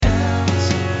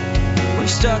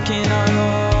stuck in our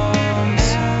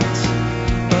homes,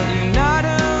 but you're not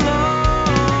alone.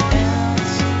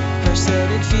 First let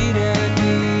it feed at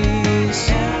peace,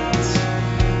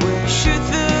 where you shoot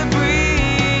the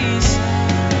breeze.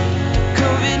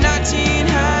 COVID-19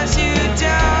 has you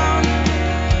down,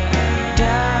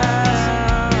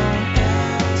 down.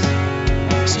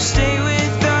 So stay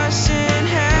with us and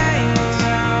hang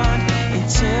around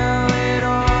until it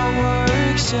all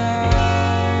works out.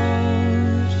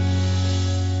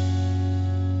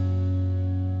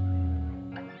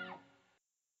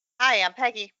 Hi, I'm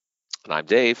Peggy. And I'm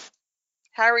Dave.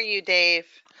 How are you, Dave?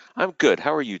 I'm good.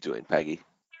 How are you doing, Peggy?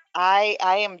 I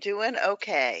am doing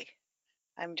okay.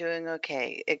 I'm doing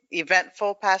okay.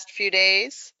 Eventful past few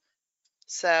days.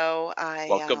 So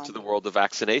Welcome to the world of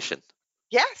vaccination.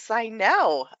 yes, I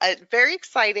know. Very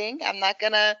exciting. I'm not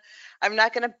gonna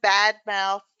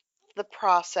badmouth the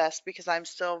process because I'm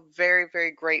still very,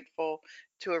 very grateful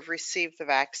to have received the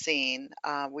vaccine.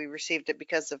 We received it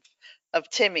because of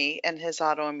Timmy and his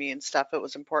autoimmune stuff. It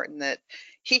was important that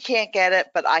he can't get it,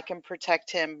 but I can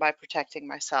protect him by protecting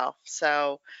myself.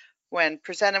 So when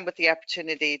presented with the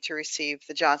opportunity to receive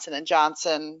the Johnson and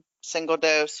Johnson single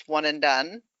dose, one and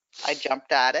done, I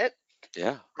jumped at it.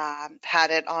 Yeah.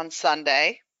 Had it on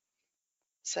Sunday.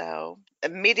 So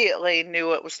immediately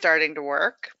knew it was starting to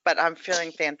work, but I'm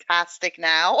feeling fantastic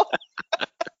now.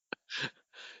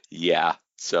 Yeah.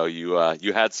 So you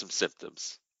had some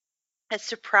symptoms. It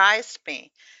surprised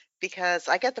me because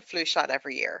I get the flu shot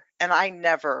every year and I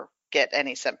never get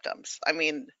any symptoms. I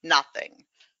mean, nothing.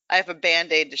 I have a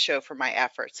band-aid to show for my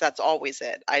efforts. That's always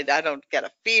it. I don't get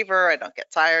a fever. I don't get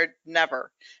tired.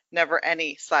 Never, never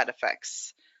any side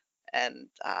effects. And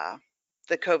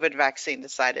the COVID vaccine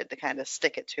decided to kind of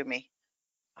stick it to me.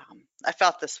 I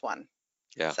felt this one.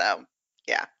 Yeah. So,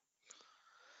 yeah.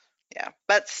 Yeah.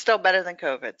 But still better than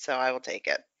COVID. So I will take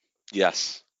it.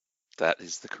 Yes. That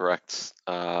is the correct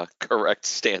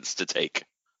stance to take.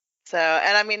 So,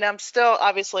 and I mean,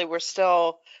 obviously, we're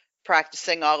still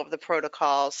practicing all of the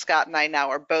protocols. Scott and I now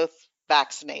are both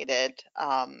vaccinated.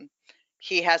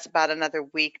 He has about another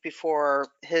week before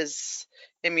his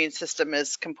immune system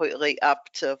is completely up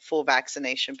to full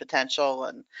vaccination potential.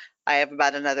 And I have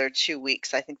about another 2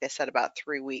 weeks. I think they said about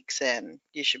 3 weeks in,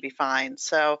 you should be fine.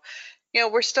 So,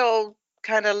 we're still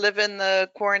kind of living the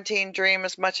quarantine dream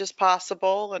as much as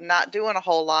possible and not doing a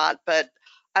whole lot. But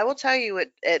I will tell you,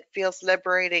 it feels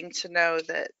liberating to know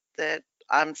that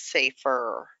I'm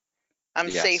safer. I'm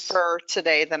Yes. safer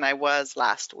today than I was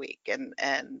last week, and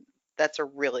that's a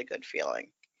really good feeling.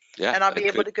 Yeah. And I'll be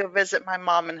able to go visit my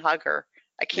mom and hug her.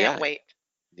 I can't wait.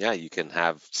 Yeah, you can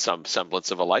have some semblance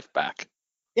of a life back.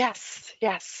 Yes,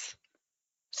 yes.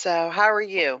 So, how are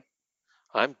you?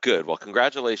 I'm good. Well,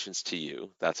 congratulations to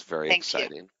you. That's very Thank you.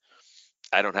 exciting.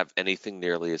 I don't have anything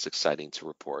nearly as exciting to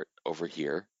report over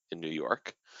here in New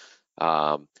York.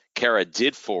 Kara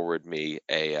did forward me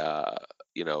a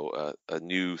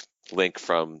new link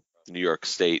from New York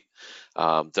State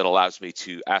that allows me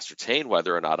to ascertain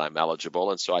whether or not I'm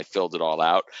eligible, and so I filled it all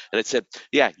out, and it said,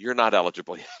 "Yeah, you're not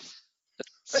eligible yet."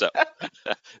 So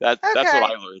that's what Okay.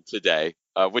 I learned today,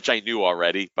 which I knew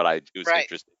already, but it was Right.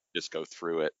 interesting to just go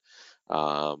through it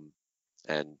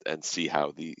and see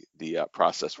how the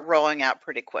process works. Rolling out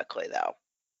pretty quickly, though.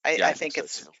 Yeah, I think so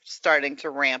it's too. starting to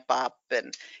ramp up,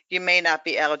 and you may not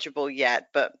be eligible yet,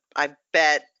 but I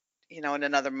bet, in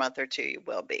another month or two you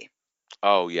will be.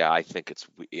 Oh yeah, I think it's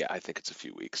a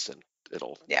few weeks, and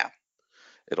Yeah.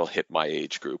 it'll hit my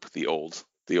age group, the old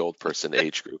person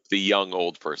age group, the young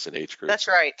old person age group. That's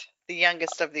right. The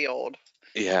youngest of the old.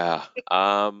 Yeah.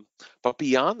 But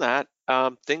beyond that,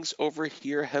 things over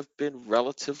here have been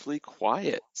relatively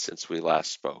quiet since we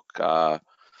last spoke.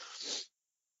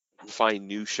 Find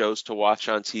new shows to watch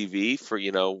on TV for,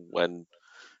 when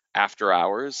after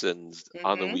hours and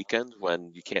on the Hmm. weekend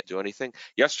when you can't do anything.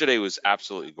 Yesterday was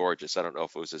absolutely gorgeous. I don't know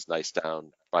if it was as nice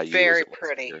down by you as Very it was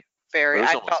pretty. here. But Very. it was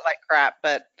I almost felt like crap,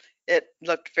 but it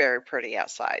looked very pretty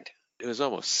outside. it was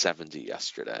almost 70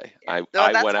 yesterday. Yeah. No,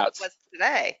 I that's went what out. it was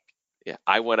today. Yeah,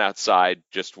 I went outside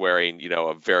just wearing,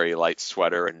 a very light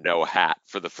sweater and no hat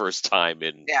for the first time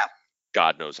in Yeah.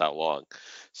 God knows how long.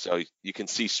 So you can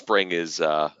see spring is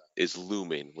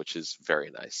looming, which is very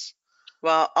nice.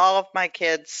 Well, all of my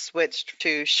kids switched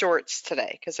to shorts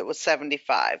today because it was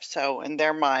 75. So in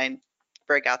their mind,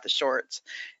 break out the shorts.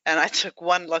 And I took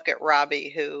one look at Robbie,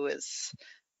 who is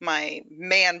my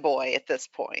man boy at this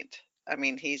point. I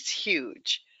mean, he's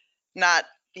huge. Not,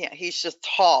 he's just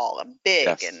tall and big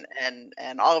Yes.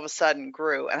 and all of a sudden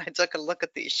grew. And I took a look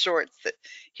at these shorts that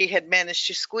he had managed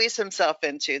to squeeze himself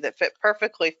into that fit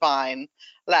perfectly fine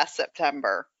last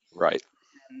September. Right.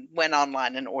 and went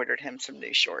online and ordered him some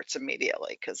new shorts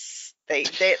immediately because they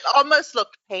almost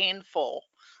looked painful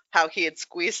how he had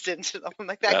squeezed into them. I'm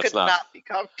like, that That's could not not be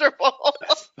comfortable.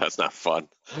 that's not fun.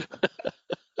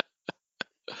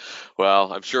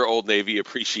 Well, I'm sure Old Navy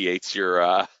appreciates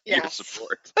your Yes.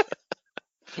 support.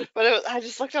 But I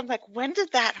just looked, I'm like, when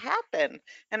did that happen?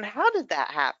 And how did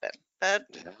that happen? But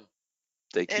Yeah,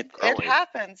 they keep it growing.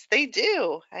 happens. They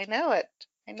do. I know it.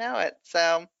 I know it.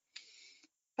 So,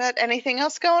 but anything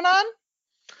else going on?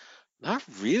 Not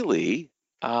really.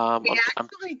 We I'm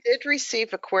actually did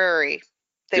receive a query.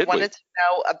 They did we? wanted to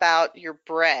know about your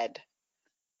bread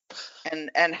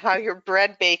and how your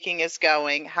bread baking is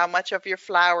going, how much of your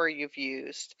flour you've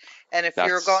used, and if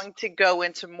you're That's going to go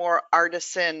into more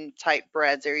artisan type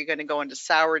breads, are you going to go into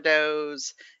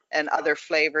sourdoughs and other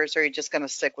flavors, or are you just going to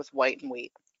stick with white and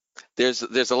wheat? there's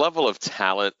a level of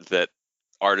talent that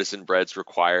artisan breads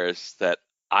requires that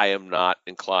I am not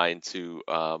inclined to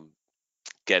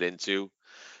get into.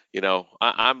 You know,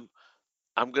 I'm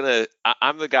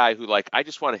the guy who like I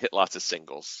just want to hit lots of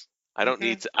singles. I don't Hmm.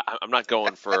 need to. I'm not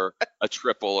going for a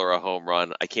triple or a home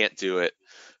run. I can't do it.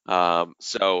 And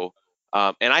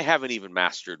I haven't even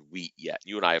mastered wheat yet.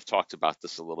 You and I have talked about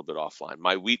this a little bit offline.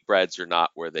 My wheat breads are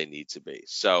not where they need to be.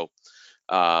 So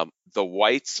the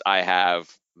whites I have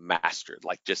mastered,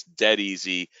 like just dead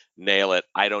easy, nail it.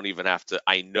 I don't even have to.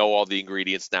 I know all the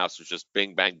ingredients now, so it's just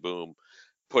bing bang boom,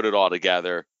 put it all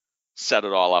together, set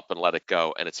it all up, and let it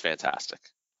go, and it's fantastic.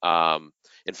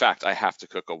 In fact, I have to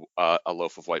cook a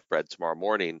loaf of white bread tomorrow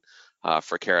morning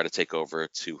for Kara to take over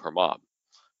to her mom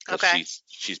because Okay.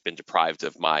 she's been deprived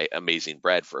of my amazing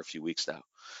bread for a few weeks now.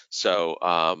 So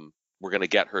we're gonna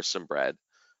get her some bread.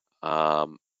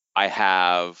 I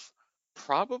have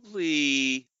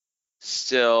probably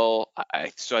still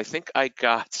so I think I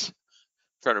got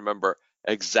trying to remember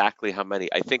exactly how many.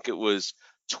 I think it was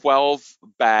 12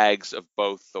 bags of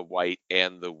both the white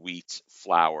and the wheat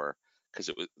flour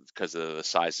because of the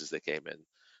sizes they came in.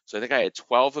 So I think I had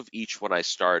 12 of each when I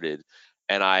started,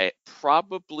 and I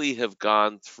probably have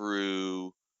gone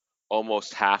through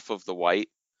almost half of the white.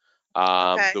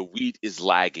 Okay. The wheat is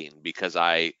lagging because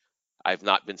I've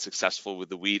not been successful with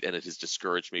the wheat, and it has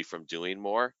discouraged me from doing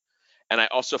more. And I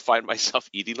also find myself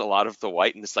eating a lot of the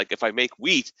white, and it's like if I make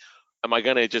wheat, am I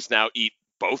gonna just now eat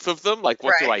both of them? Like,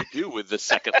 what do Right. I do with the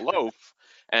second loaf?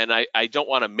 And I don't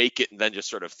want to make it and then just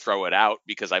sort of throw it out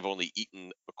because I've only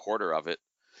eaten a quarter of it.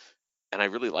 And I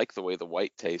really like the way the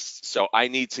white tastes. So I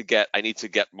need to get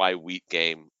my wheat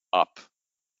game up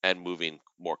and moving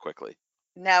more quickly.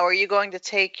 Now, are you going to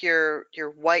take your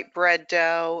white bread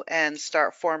dough and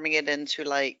start forming it into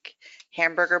like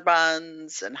hamburger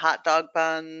buns and hot dog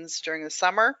buns during the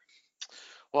summer?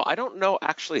 Well, I don't know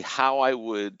actually how I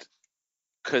would,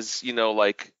 because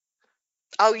like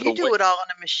Oh, the you way do it all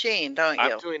in a machine, don't I'm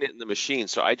you? doing it in the machine,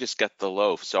 so I just get the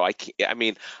loaf. So I can't, I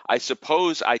mean, I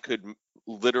suppose I could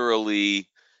literally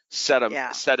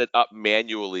Yeah. set it up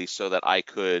manually so that I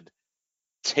could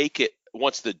take it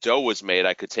once the dough was made,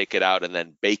 I could take it out and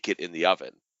then bake it in the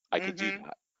oven. I could do Mm-hmm.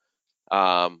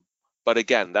 that. But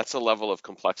again, that's a level of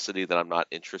complexity that I'm not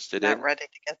interested Not in. ready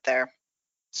to get there.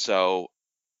 So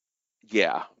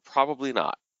yeah, probably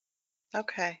not.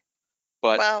 Okay.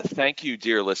 But Well, thank you,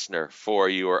 dear listener, for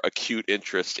your acute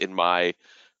interest in my it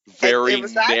very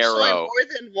was actually narrow. more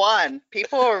than one.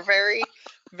 People are very,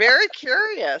 very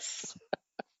curious.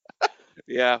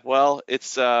 Yeah, well,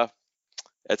 it's at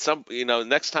some,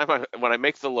 next time when I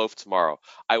make the loaf tomorrow,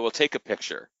 I will take a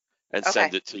picture and Okay.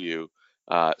 send it to you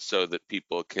so that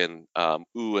people can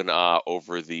ooh and ah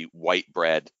over the white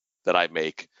bread that I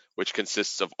make, which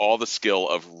consists of all the skill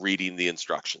of reading the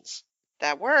instructions.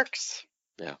 That works.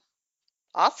 Yeah.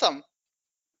 Awesome.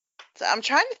 So I'm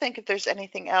trying to think if there's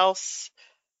anything else.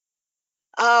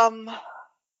 Um,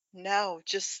 no,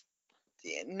 just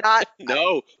not,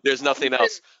 No, there's nothing hadn't been,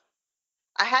 else.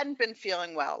 I hadn't been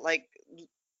feeling well. Like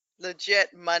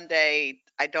legit Monday,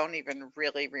 I don't even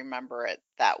really remember it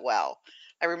that well.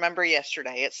 I remember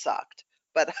yesterday, it sucked,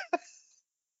 but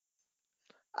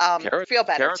Kara, feel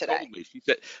better Kara today. told me, she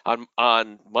said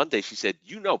on Monday, she said,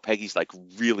 Peggy's like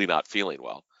really not feeling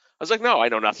well. I was like, no, I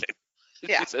know nothing. She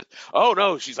Yeah. said, oh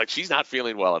no, she's like, she's not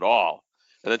feeling well at all.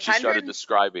 And then she started 100,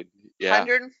 describing, yeah.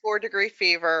 104-degree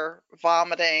fever,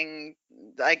 vomiting,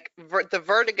 like the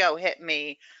vertigo hit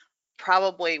me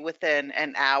probably within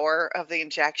an hour of the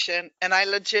injection. And I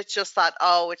legit just thought,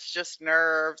 oh, it's just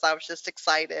nerves. I was just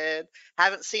excited.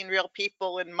 Haven't seen real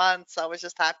people in months. I was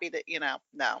just happy that,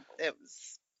 no, it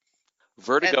was, and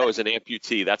Vertigo is an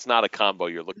amputee. That's not a combo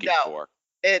you're looking no, for.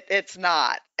 it's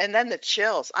not. And then the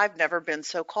chills. I've never been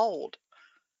so cold.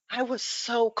 I was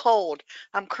so cold.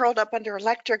 I'm curled up under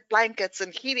electric blankets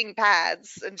and heating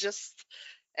pads and just,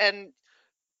 and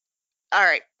all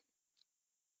right.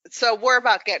 So we're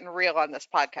about getting real on this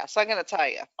podcast. So I'm going to tell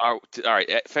you. All right.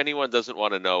 If anyone doesn't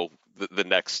want to know the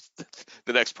next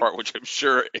the next part, which I'm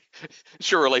sure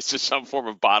relates to some form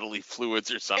of bodily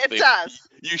fluids or It something, does.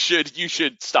 you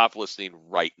should stop listening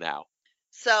right now.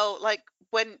 So like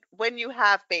when you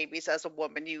have babies as a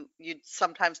woman, you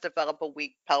sometimes develop a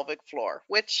weak pelvic floor,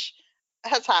 which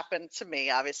has happened to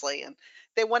me obviously, and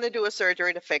they want to do a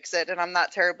surgery to fix it, and I'm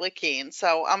not terribly keen,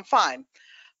 so I'm fine.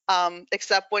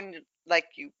 Except when like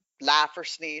you laugh or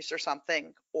sneeze or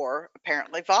something, or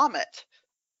apparently vomit.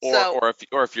 Or So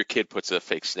or if your kid puts a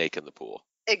fake snake in the pool.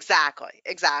 exactly,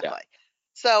 Yeah. exactly.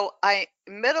 So I,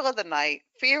 middle of the night,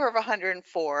 fever of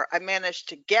 104, I managed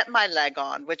to get my leg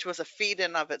on, which was a feat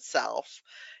in of itself,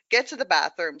 get to the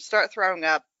bathroom, start throwing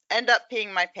up, end up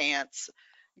peeing my pants,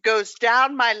 goes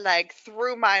down my leg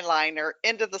through my liner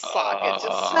into the socket,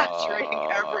 just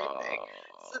saturating everything.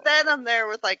 So then I'm there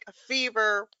with like a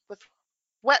fever, with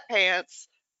wet pants,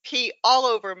 pee all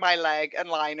over my leg and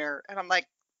liner, and I'm like,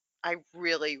 I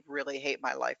really, really hate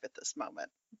my life at this moment.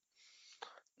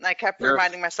 And I kept There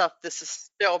reminding myself this is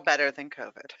still better than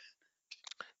COVID.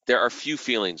 there are few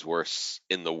feelings worse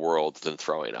in the world than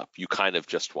throwing up. You kind of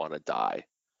just want to die.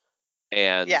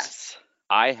 And Yes.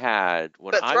 I had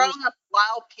when But I was throwing up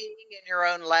while peeing in your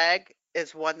own leg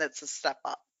is one that's a step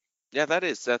up. yeah,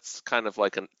 that's kind of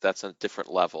like that's a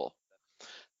different level.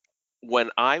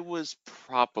 When I was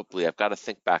probably, I've got to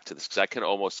think back to this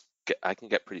because I can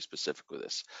get pretty specific with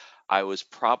this. I was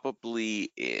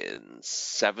probably in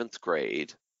seventh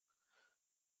grade,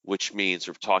 which means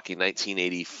we're talking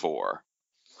 1984.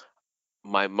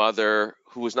 My mother,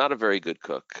 who was not a very good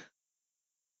cook,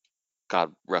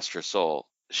 God rest her soul,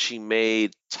 she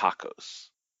made tacos.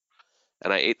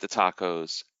 And I ate the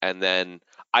tacos, and then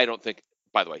I don't think,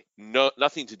 by the way,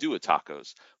 nothing to do with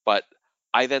tacos, but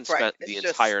I then Right. spent the It's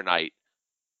just, entire night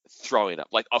throwing up,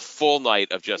 like a full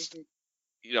night of just, mhm,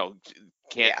 you know,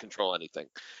 can't yeah. control anything.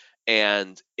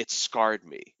 And it scarred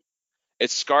me. It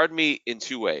scarred me in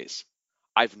two ways.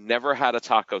 I've never had a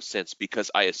taco since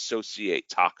because I associate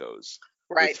tacos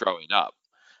with Right. throwing up.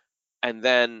 And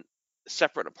then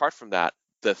separate and apart from that,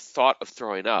 the thought of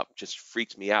throwing up just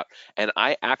freaked me out. And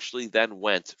I actually then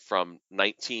went from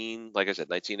like I said,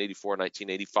 1984,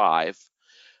 1985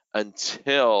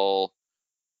 until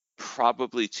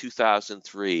probably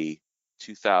 2003,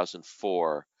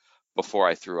 2004 before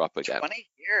I threw up again. 20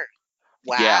 years.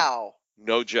 Yeah, Wow.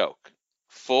 no joke.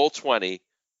 Full 20.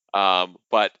 But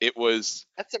That's it was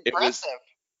impressive.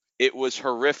 it was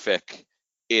horrific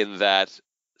in that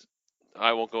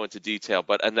I won't go into detail,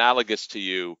 but analogous to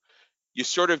you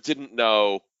sort of didn't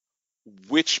know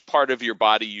which part of your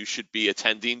body you should be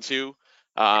attending to.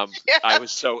 I Yeah.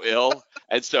 was so ill,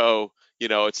 and so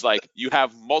it's like you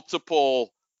have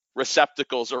multiple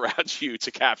receptacles around you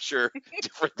to capture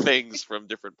different things from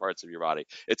different parts of your body.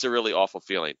 It's a really awful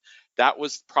feeling. That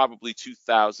was probably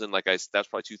 2000, that's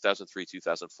probably 2003,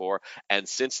 2004, and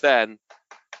since then,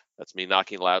 that's me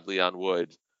knocking loudly on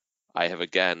wood. I have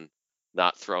again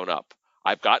not thrown up.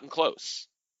 I've gotten close.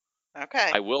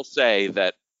 Okay. I will say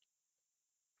that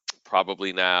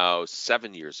probably now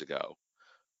 7 years ago,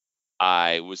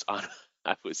 I was on,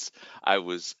 I was, I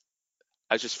was,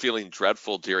 I was just feeling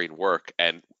dreadful during work,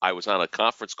 and I was on a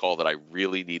conference call that I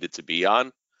really needed to be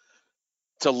on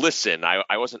to listen.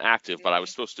 I wasn't active, but I was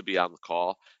Mhm. supposed to be on the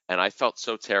call, and I felt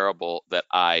so terrible that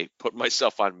I put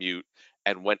myself on mute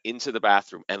and went into the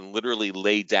bathroom and literally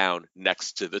lay down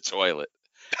next to the toilet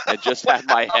and just had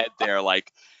my head there,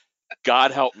 like,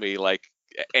 God help me, like,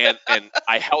 and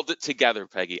I held it together,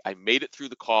 Peggy. I made it through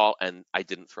the call, and I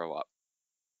didn't throw up.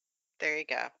 There you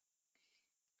go.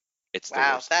 It's the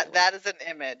Wow. worst That feeling. that is an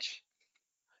image.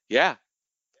 Yeah,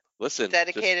 listen, just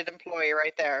Dedicated employee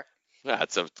right there. yeah,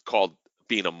 called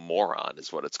being a moron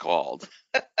is what it's called.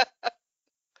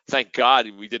 Thank God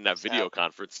we didn't have So, video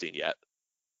conferencing yet.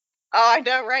 oh, I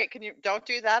know, right? Can you don't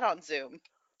do that on Zoom?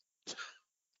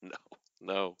 No,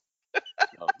 no,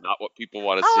 no, not what people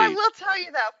want to Oh, I see. will tell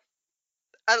you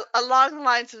though, along the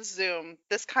lines of Zoom,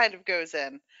 this kind of goes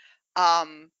in.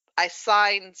 I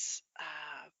signed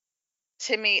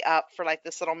Timmy up for like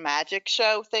this little magic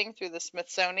show thing through the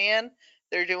Smithsonian.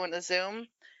 They're doing a Zoom.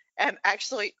 And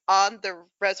actually, on the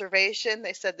reservation,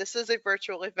 they said this is a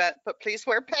virtual event, but please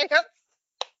wear pants.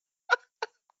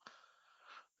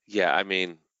 Yeah, I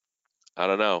mean, I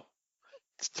don't know.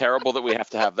 It's terrible that we have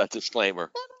to have that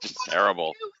disclaimer. Just What do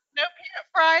terrible. you do with no pant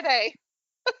Friday?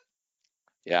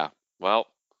 Yeah. Well,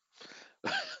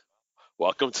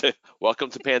 welcome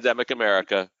to Pandemic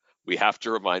America. we have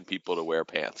to remind people to wear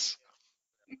pants.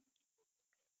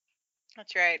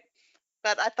 That's right.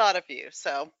 But I thought of you,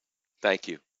 so. Thank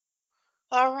you.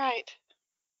 All right.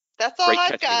 That's all Great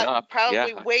I've catching got. up. Probably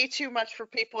Yeah. way too much for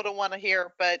people to want to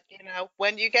hear, but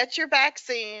when you get your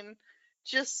vaccine,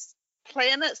 just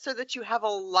plan it so that you have a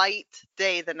light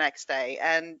day the next day,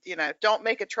 and don't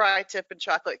make a tri-tip and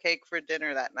chocolate cake for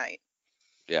dinner that night.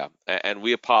 Yeah. And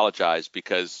we apologize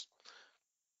because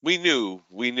we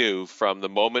knew from the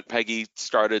moment Peggy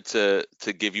started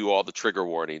to give you all the trigger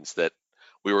warnings that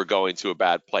we were going to a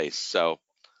bad place. So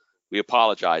we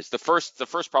apologize. The first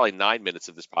probably 9 minutes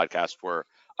of this podcast were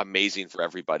amazing for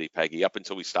everybody, Peggy, up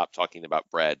until we stopped talking about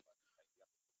bread.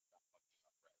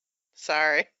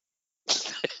 Sorry.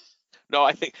 No,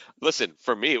 I think, listen,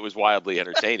 for me, it was wildly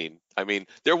entertaining. I mean,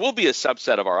 there will be a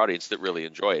subset of our audience that really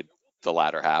enjoyed the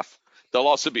latter half. There'll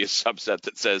also be a subset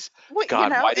that says, Well,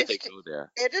 God, why did they go there?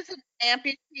 it is an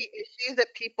amputee issue that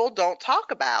people don't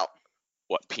talk about.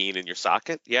 What, peeing in your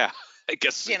socket? Yeah, I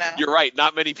guess You know, you're right.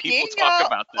 Not many people peeing talk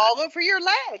about that. all over your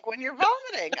leg when you're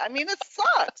vomiting. I mean, it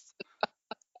sucks.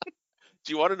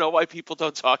 Do you want to know why people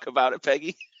don't talk about it,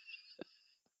 Peggy?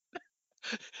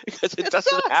 Because it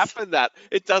doesn't sucks.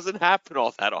 happen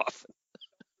all that often.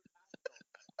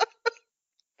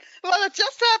 Well, it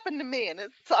just happened to me, and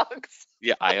it sucks.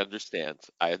 Yeah, I understand.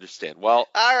 Well,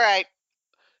 all right.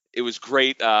 It was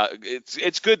great.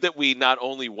 It's good that we not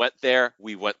only went there,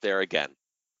 we went there again.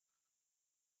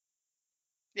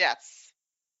 Yes.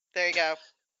 There you go.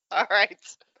 All right.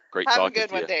 Great Have talking a good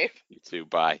to one, you. Dave. You too.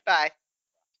 Bye. Bye.